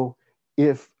 So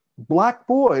if Black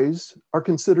boys are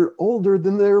considered older,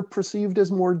 then they're perceived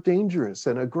as more dangerous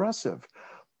and aggressive.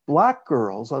 Black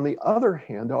girls, on the other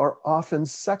hand, are often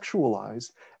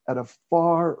sexualized at a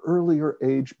far earlier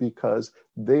age because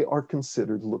they are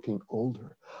considered looking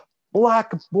older.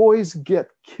 Black boys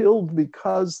get killed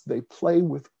because they play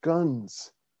with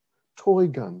guns, toy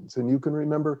guns, and you can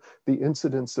remember the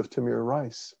incidents of Tamir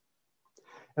Rice.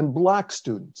 And Black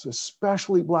students,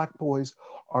 especially Black boys,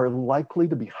 are likely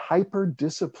to be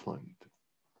hyper-disciplined.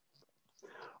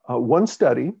 One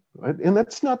study, and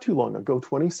that's not too long ago,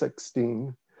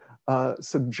 2016,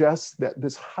 suggests that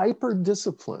this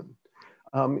hyper-discipline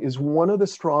is one of the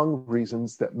strong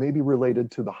reasons that may be related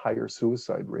to the higher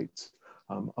suicide rates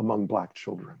among Black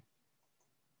children.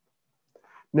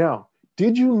 Now,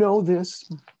 did you know this?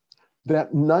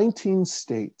 That 19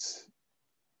 states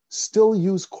still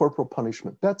use corporal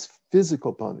punishment. That's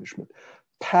physical punishment.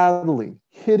 Paddling,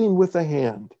 hitting with a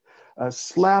hand,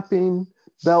 slapping,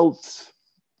 belts,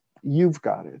 you've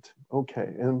got it.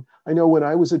 Okay, and I know when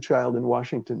I was a child in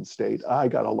Washington State, I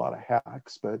got a lot of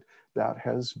hacks, but that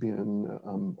has been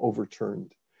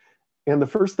overturned. And the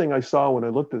first thing I saw when I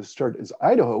looked at this chart is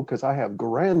Idaho, because I have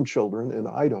grandchildren in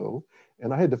Idaho,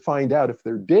 and I had to find out if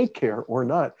their daycare or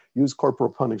not used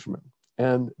corporal punishment,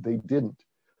 and they didn't.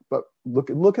 But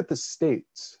look at the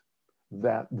states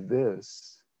that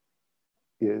this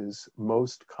is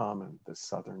most common, the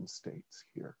southern states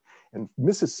here. And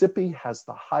Mississippi has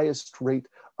the highest rate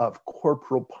of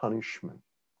corporal punishment.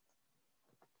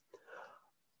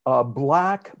 A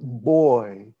Black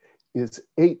boy is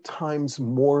 8 times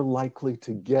more likely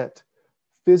to get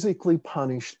physically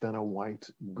punished than a white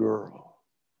girl.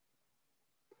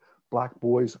 Black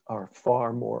boys are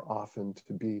far more often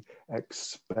to be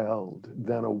expelled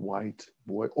than a white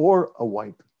boy or a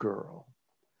white girl.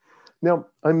 Now,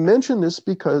 I mention this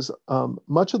because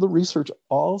much of the research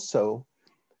also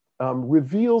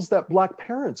reveals that Black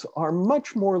parents are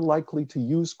much more likely to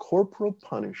use corporal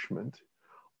punishment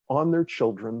on their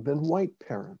children than white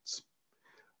parents.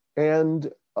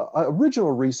 And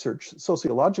original research,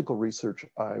 sociological research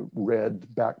I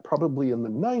read back probably in the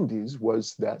 90s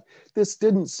was that this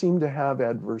didn't seem to have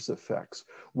adverse effects.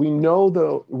 We now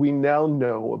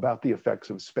know about the effects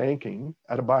of spanking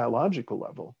at a biological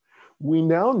level. We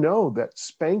now know that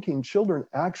spanking children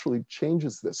actually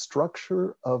changes the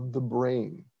structure of the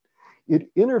brain.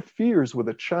 It interferes with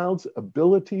a child's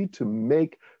ability to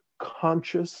make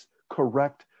conscious,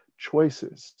 correct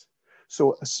choices.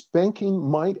 So a spanking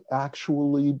might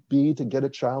actually be to get a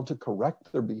child to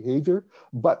correct their behavior,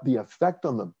 but the effect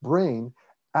on the brain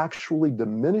actually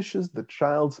diminishes the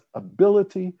child's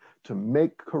ability to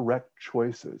make correct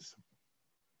choices.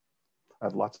 I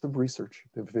have lots of research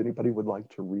if anybody would like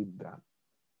to read that.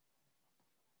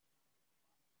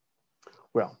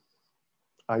 Well,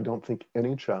 I don't think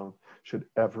any child should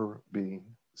ever be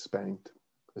spanked,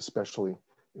 especially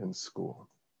in school.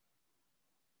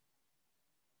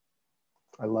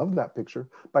 I love that picture.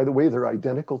 By the way, they're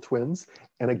identical twins.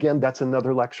 And again, that's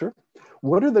another lecture.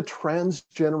 What are the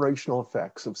transgenerational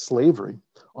effects of slavery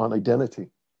on identity?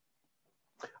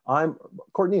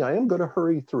 Courtney, I am going to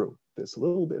hurry through this a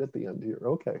little bit at the end here.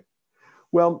 Okay.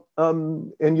 Well,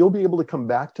 and you'll be able to come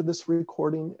back to this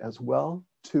recording as well,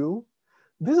 too.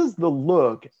 This is the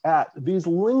look at these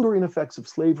lingering effects of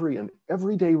slavery and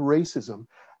everyday racism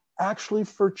actually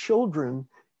for children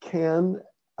can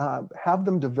have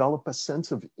them develop a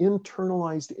sense of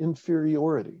internalized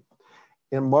inferiority.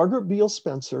 And Margaret Beale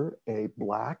Spencer, a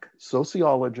Black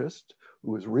sociologist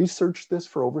who has researched this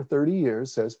for over 30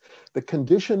 years, says the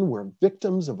condition where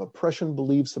victims of oppression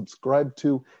believe, subscribe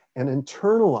to, and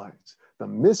internalize the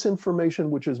misinformation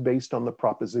which is based on the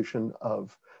proposition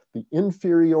of the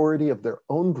inferiority of their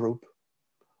own group,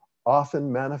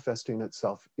 often manifesting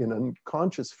itself in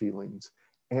unconscious feelings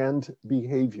and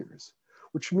behaviors,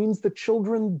 which means the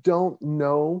children don't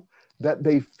know that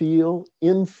they feel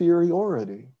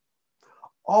inferiority.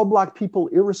 All Black people,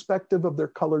 irrespective of their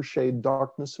color, shade,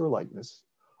 darkness, or lightness,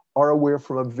 are aware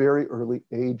from a very early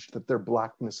age that their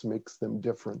Blackness makes them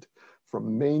different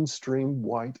from mainstream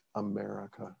white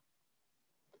America.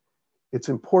 It's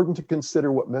important to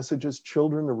consider what messages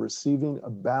children are receiving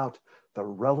about the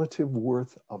relative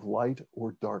worth of light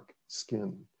or dark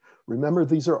skin. Remember,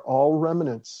 these are all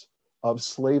remnants of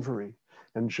slavery.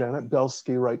 And Janet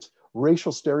Belsky writes,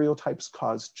 racial stereotypes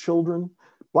cause children,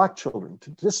 Black children, to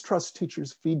distrust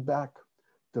teachers' feedback,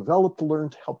 develop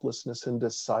learned helplessness, and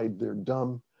decide they're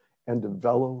dumb, and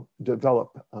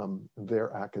develop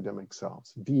their academic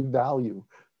selves, devalue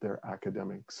their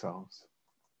academic selves.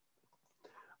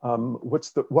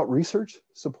 What research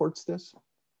supports this?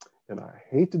 And I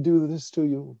hate to do this to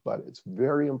you, but it's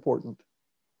very important.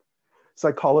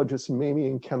 Psychologists Mamie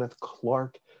and Kenneth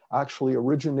Clark actually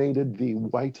originated the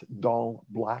white doll,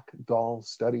 black doll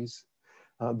studies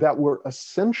that were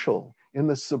essential in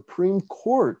the Supreme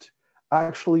Court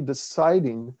actually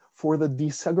deciding for the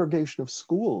desegregation of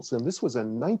schools. And this was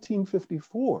in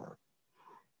 1954.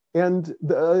 And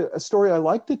a story I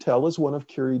like to tell is one of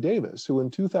Curie Davis, who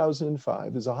in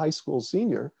 2005, as a high school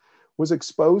senior, was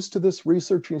exposed to this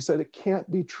research and he said, it can't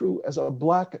be true. As a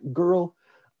Black girl,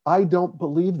 I don't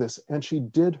believe this. And she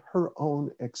did her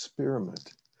own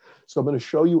experiment. So I'm going to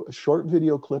show you a short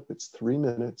video clip. It's 3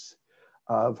 minutes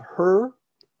of her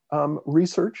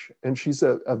research. And she's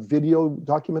a video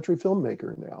documentary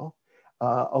filmmaker now,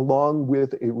 along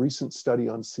with a recent study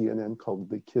on CNN called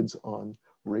the Kids on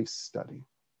Race Study.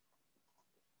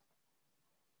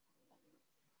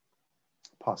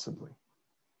 Possibly.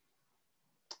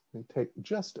 It may take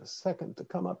just a second to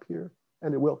come up here,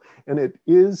 and it will. And it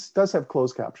does have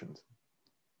closed captions.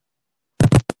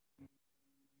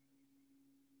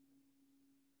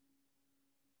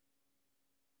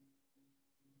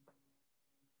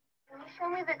 Can you show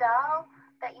me the doll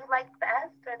that you like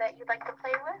best or that you'd like to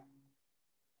play with?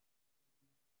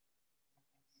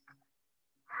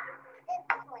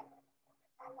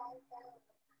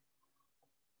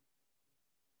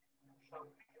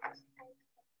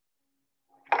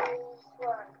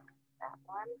 That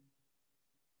one.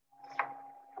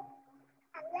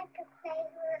 I'd like to play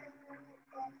with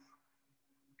this.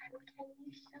 And can you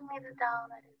show me the doll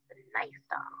that is the nice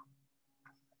doll?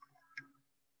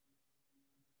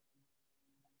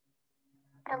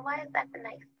 And why is that the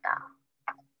nice doll?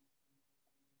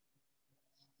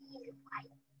 She's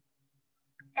white.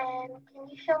 And can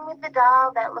you show me the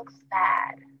doll that looks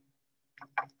bad?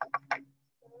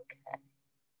 Okay.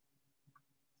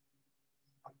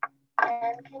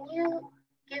 And can you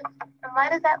give, and why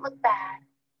does that look bad?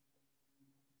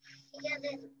 Because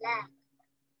it's black.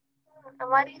 And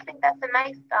why do you think that's a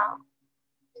nice doll?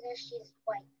 Because she's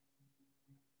white.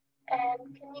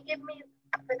 And can you give me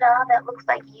the doll that looks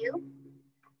like you?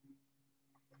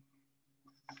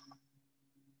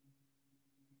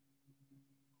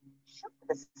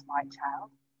 the smart child?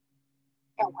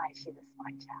 And why is she the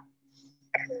smart child?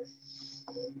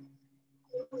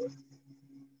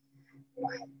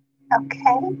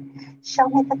 Okay. Show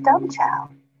me the dumb child.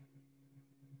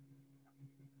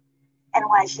 And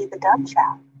why is she the dumb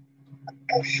child?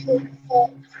 Because she's sick.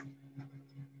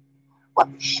 Well,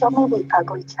 show me the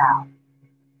ugly child.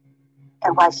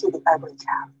 And why is she the ugly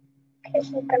child? Because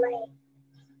she's blind.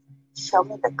 Show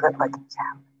me the good-looking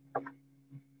child.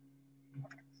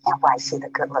 And why is she the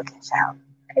good-looking child?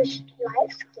 Because she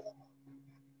likes skin.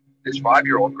 This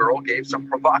 5-year-old girl gave some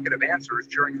provocative answers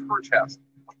during her test.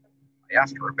 I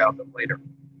asked her about them later.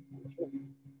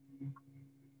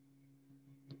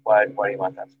 Why do you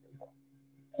want that skin color?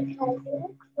 Because it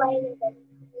looks lighter than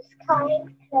this kind,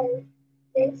 because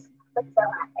this looks a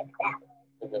lot like that.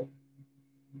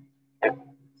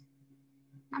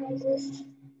 I just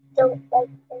don't like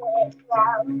the way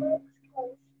brown looks,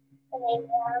 because the way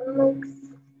brown looks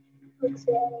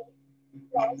really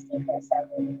nasty for some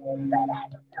reason, but I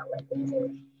don't know what reason.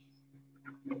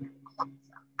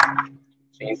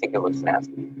 So you think it looks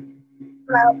nasty?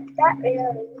 Well, not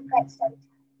really, but sometimes.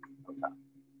 Okay.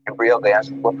 And Brielle, they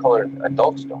asked what color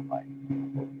adults don't like.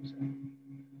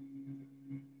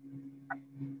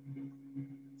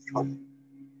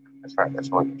 That's right, that's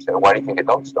what you said. Why do you think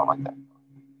adults don't like that?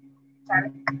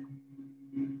 Dark.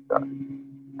 Dark.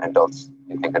 Adults,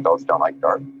 you think adults don't like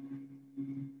dark?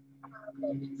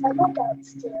 Maybe some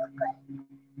adults do, but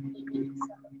maybe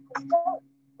some adults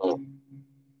don't.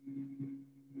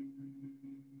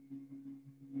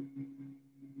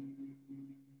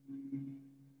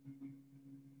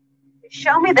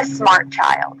 Show me the smart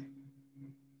child.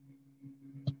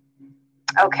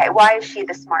 Okay, why is she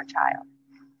the smart child?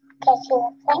 Because she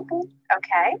looks like me.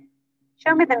 Okay.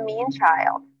 Show me the mean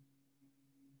child.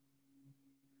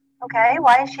 Okay,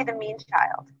 why is she the mean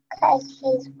child? Because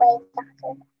she's way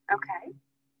darker. Okay.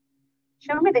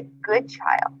 Show me the good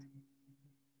child.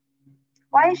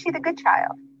 Why is she the good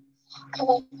child?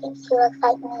 Because I think she looks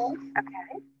like me.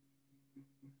 Okay.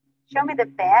 Show me the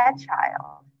bad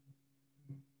child.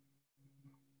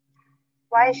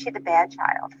 Why is she the bad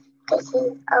child? Because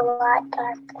she's a lot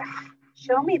darker.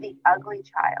 Show me the ugly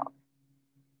child.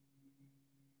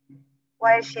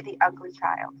 Why is she the ugly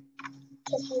child?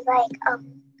 Because she's like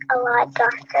a lot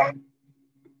darker.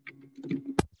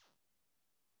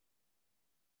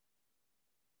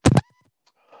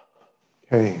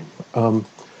 Okay.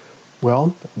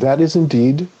 Well, that is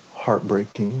indeed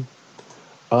heartbreaking.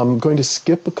 I'm going to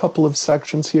skip a couple of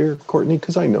sections here, Courtney,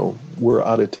 because I know we're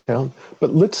out of town.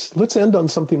 But let's end on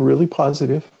something really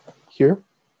positive here,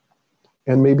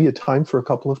 and maybe a time for a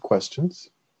couple of questions.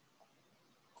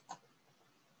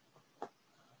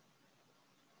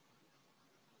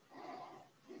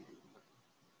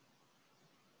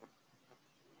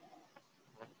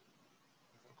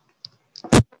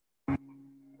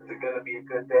 Is it going to be a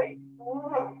good day?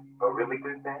 A really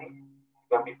good day?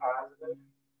 Going to be positive?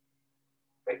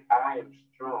 Like, I am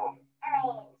strong. I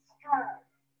am strong.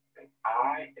 Like,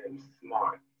 I am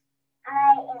smart.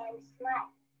 I am smart.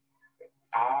 Like,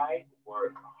 I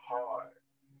work hard.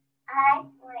 I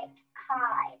work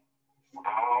hard.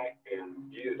 I am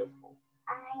beautiful.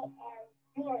 I am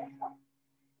beautiful.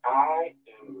 I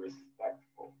am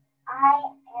respectful.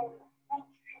 I am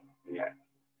respectful. Yeah.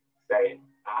 Say it.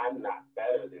 I'm not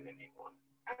better than anyone.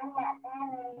 I'm not better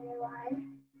than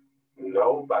anyone.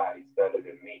 Nobody's better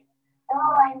than me. No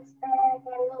one's better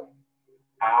than me.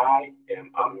 I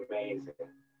am amazing.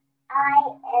 I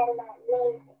am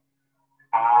amazing.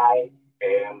 I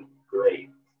am great.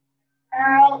 I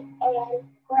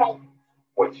am great.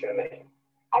 What's your name?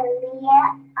 Aaliyah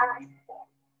Austin.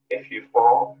 If you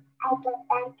fall, I get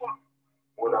back up.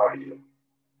 what are you?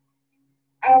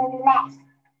 I'm blessed.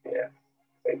 Yeah.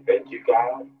 Say thank you,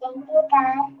 God, Thank you,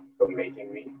 God, for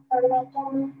making me for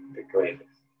making me the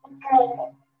greatest. the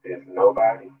greatest. There's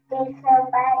nobody There's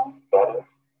nobody better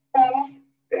better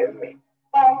than me. than me.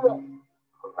 All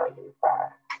right, bye.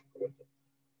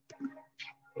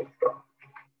 Let's go.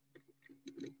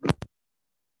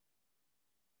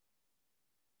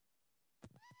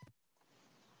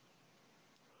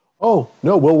 Oh,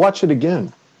 no, we'll watch it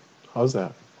again. How's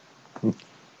that?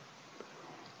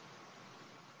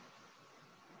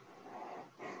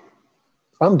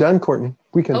 I'm done, Courtney.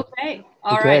 We can. Okay.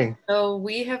 All right. So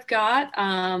we have got,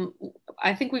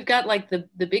 I think we've got like the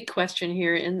big question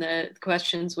here in the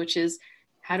questions, which is,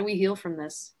 how do we heal from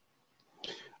this?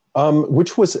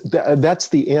 Which was, that's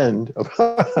the end of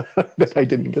that I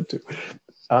didn't get to.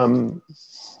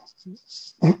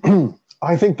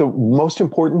 I think the most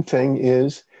important thing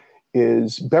is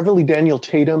Beverly Daniel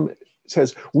Tatum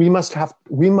says we must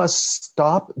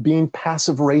stop being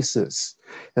passive racists,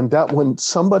 and that when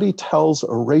somebody tells a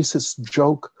racist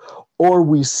joke or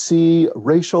we see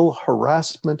racial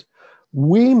harassment,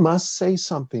 we must say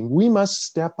something. We must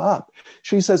step up.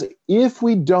 She says, if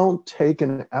we don't take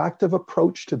an active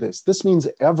approach to this means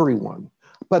everyone,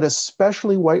 but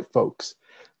especially white folks,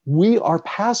 we are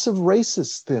passive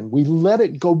racists then. We let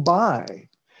it go by.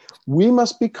 We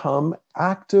must become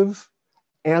active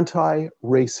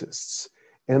anti-racists,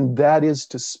 and that is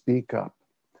to speak up.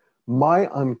 My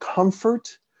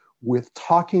uncomfort with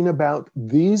talking about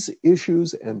these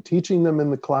issues and teaching them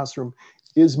in the classroom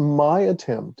is my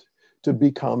attempt to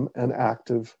become an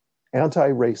active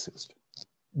anti-racist.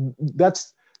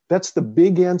 That's the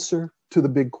big answer to the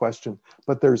big question,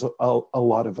 but there's a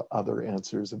lot of other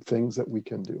answers and things that we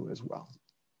can do as well.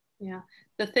 Yeah,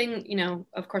 the thing, you know,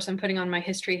 of course I'm putting on my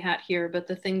history hat here, but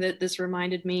the thing that this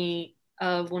reminded me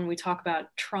of when we talk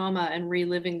about trauma and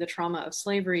reliving the trauma of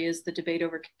slavery is the debate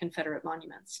over Confederate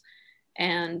monuments,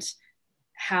 and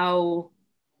how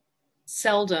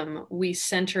seldom we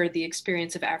center the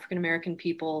experience of African American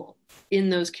people in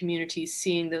those communities,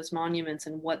 seeing those monuments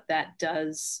and what that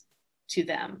does to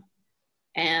them.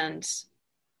 And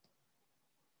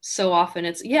so often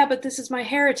it's, yeah, but this is my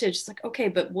heritage. It's like, okay,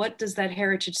 but what does that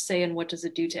heritage say and what does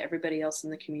it do to everybody else in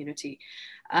the community?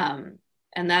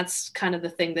 And that's kind of the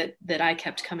thing that I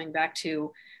kept coming back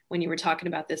to when you were talking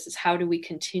about this, is how do we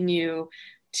continue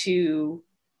to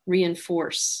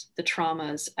reinforce the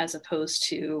traumas as opposed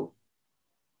to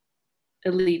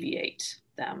alleviate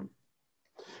them?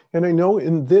 And I know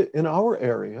in our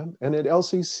area and at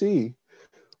LCC,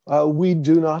 we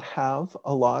do not have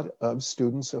a lot of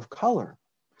students of color.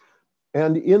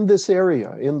 And in this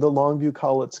area, in the Longview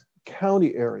Cowlitz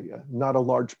County area, not a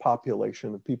large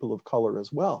population of people of color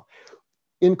as well.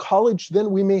 In college, then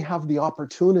we may have the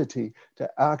opportunity to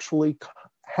actually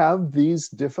have these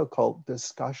difficult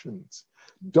discussions.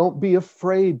 Don't be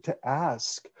afraid to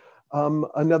ask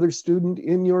another student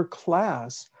in your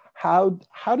class, how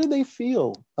do they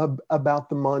feel about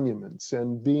the monuments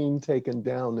and being taken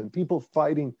down and people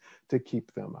fighting to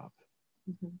keep them up?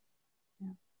 Mm-hmm.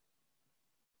 Yeah.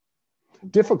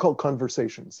 Difficult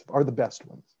conversations are the best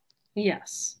ones.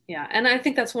 Yes. Yeah. And I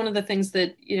think that's one of the things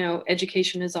that, you know,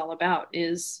 education is all about,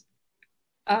 is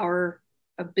our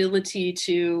ability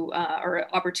to, or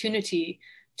opportunity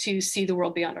to see the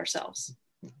world beyond ourselves.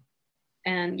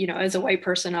 And, you know, as a white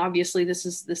person, obviously this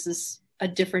is a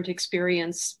different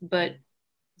experience, but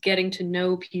getting to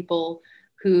know people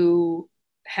who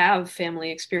have family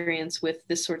experience with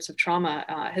this sorts of trauma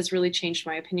has really changed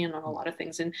my opinion on a lot of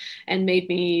things, and made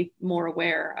me more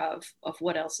aware of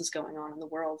what else is going on in the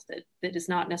world that is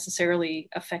not necessarily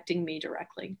affecting me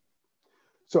directly.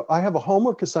 So I have a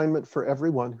homework assignment for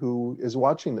everyone who is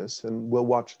watching this and will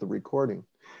watch the recording.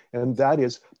 And that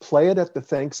is, play it at the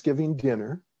Thanksgiving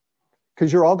dinner,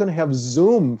 because you're all going to have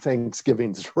Zoom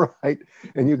Thanksgivings, right?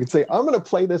 And you can say, I'm going to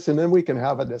play this, and then we can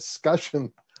have a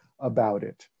discussion about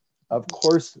it. Of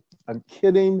course, I'm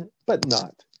kidding, but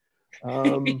not.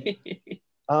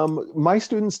 My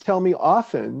students tell me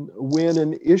often when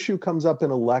an issue comes up in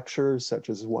a lecture, such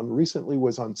as one recently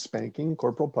was on spanking,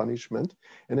 corporal punishment,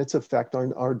 and its effect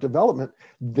on our development,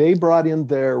 they brought in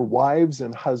their wives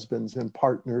and husbands and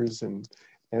partners and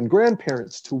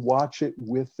grandparents to watch it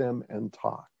with them and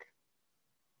talk.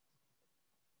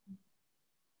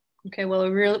 Okay, well,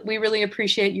 we really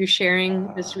appreciate you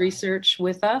sharing this research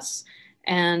with us,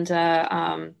 and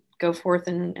go forth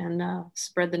and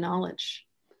spread the knowledge.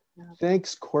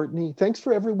 Thanks, Courtney. Thanks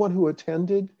for everyone who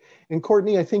attended. And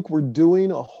Courtney, I think we're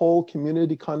doing a whole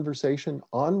community conversation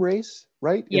on race,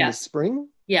 right? Yes. In the spring?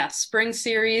 Yeah, spring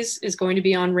series is going to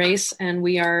be on race, and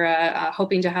we are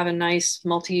hoping to have a nice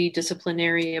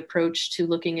multidisciplinary approach to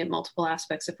looking at multiple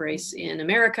aspects of race in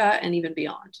America and even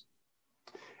beyond.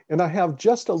 And I have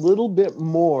just a little bit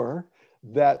more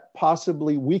that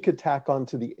possibly we could tack on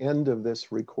to the end of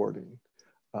this recording.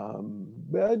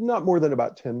 Not more than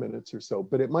about 10 minutes or so,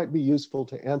 but it might be useful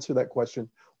to answer that question,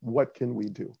 what can we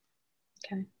do?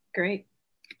 Okay, great.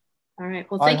 All right,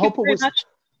 well, thank you very much.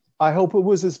 I hope it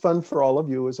was as fun for all of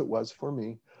you as it was for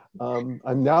me.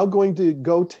 I'm now going to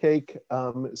go take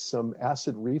some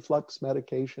acid reflux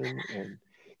medication, and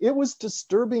it was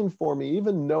disturbing for me,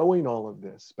 even knowing all of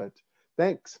this, but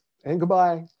thanks and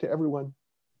goodbye to everyone.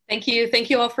 Thank you. Thank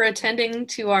you all for attending,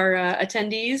 to our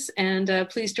attendees, and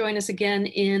please join us again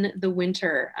in the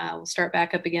winter. We'll start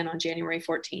back up again on January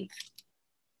 14th.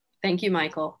 Thank you,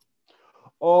 Michael.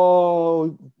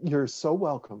 Oh, you're so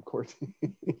welcome, Courtney.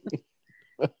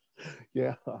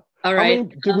 Yeah. All right.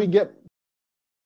 Did we get